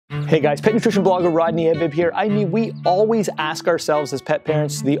Hey guys, pet nutrition blogger Rodney Habib here. I mean, we always ask ourselves as pet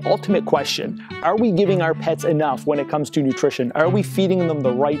parents the ultimate question: are we giving our pets enough when it comes to nutrition? Are we feeding them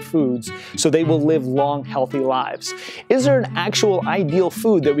the right foods so they will live long, healthy lives? Is there an actual ideal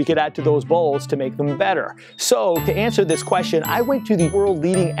food that we could add to those bowls to make them better? So, to answer this question, I went to the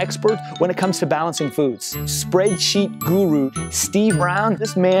world-leading expert when it comes to balancing foods. Spreadsheet guru Steve Brown.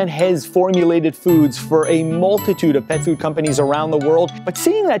 This man has formulated foods for a multitude of pet food companies around the world. But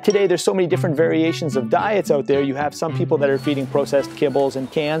seeing that today there's so many different variations of diets out there, you have some people that are feeding processed kibbles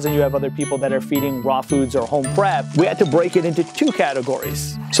and cans, and you have other people that are feeding raw foods or home prep. We had to break it into two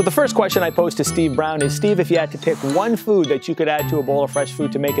categories. So the first question I posed to Steve Brown is, Steve, if you had to pick one food that you could add to a bowl of fresh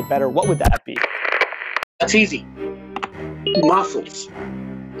food to make it better, what would that be? That's easy. Mussels.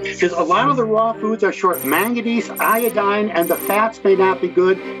 Because a lot of the raw foods are short manganese, iodine, and the fats may not be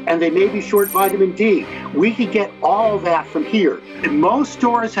good, and they may be short vitamin D. We could get all that from here. And most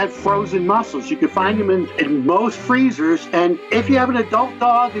stores have frozen mussels. You can find them in most freezers, and if you have an adult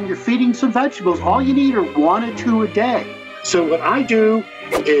dog and you're feeding some vegetables, all you need are 1 or 2 a day. So what I do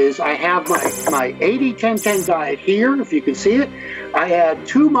is I have my 80-10-10 diet here, if you can see it. I add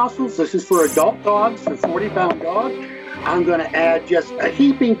 2 mussels. This is for adult dogs, for 40-pound dog. I'm going to add just a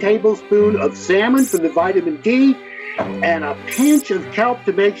heaping tablespoon of salmon for the vitamin D and a pinch of kelp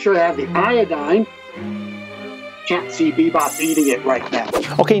to make sure I have the iodine. Can't see Bebop eating it right now.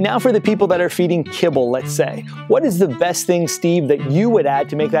 Okay, now for the people that are feeding kibble, let's say. What is the best thing, Steve, that you would add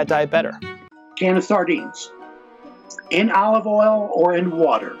to make that diet better? Can of sardines. In olive oil or in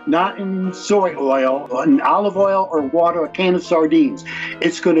water, not in soy oil, in olive oil or water, a can of sardines.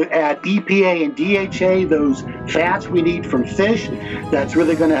 It's going to add EPA and DHA, those fats we need from fish. That's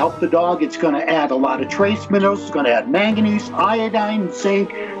really going to help the dog. It's going to add a lot of trace minerals. It's going to add manganese, iodine, zinc,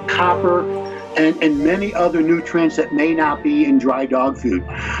 copper, and many other nutrients that may not be in dry dog food.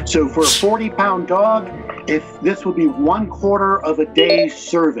 So for a 40-pound dog, this will be 1/4 of a day's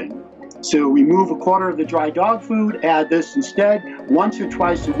serving. So remove 1/4 of the dry dog food, add this instead once or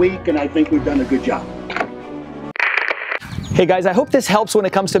twice a week, and I think we've done a good job. Hey guys, I hope this helps when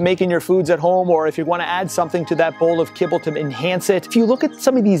it comes to making your foods at home, or if you want to add something to that bowl of kibble to enhance it. If you look at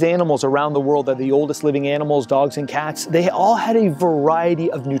some of these animals around the world, they're the oldest living animals, dogs and cats, they all had a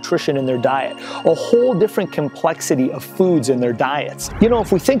variety of nutrition in their diet, a whole different complexity of foods in their diets. You know,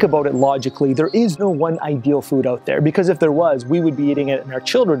 if we think about it logically, there is no one ideal food out there, because if there was, we would be eating it and our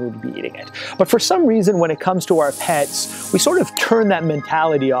children would be eating it. But for some reason, when it comes to our pets, we sort of turn that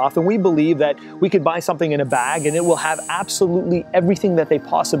mentality off, and we believe that we could buy something in a bag and it will have absolutely everything that they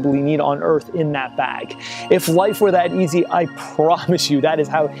possibly need on earth in that bag. If life were that easy, I promise you that is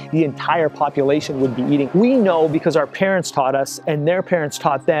how the entire population would be eating. We know, because our parents taught us and their parents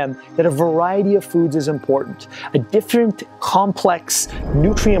taught them, that a variety of foods is important. A different complex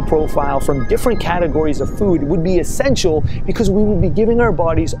nutrient profile from different categories of food would be essential, because we would be giving our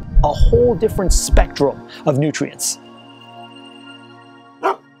bodies a whole different spectrum of nutrients.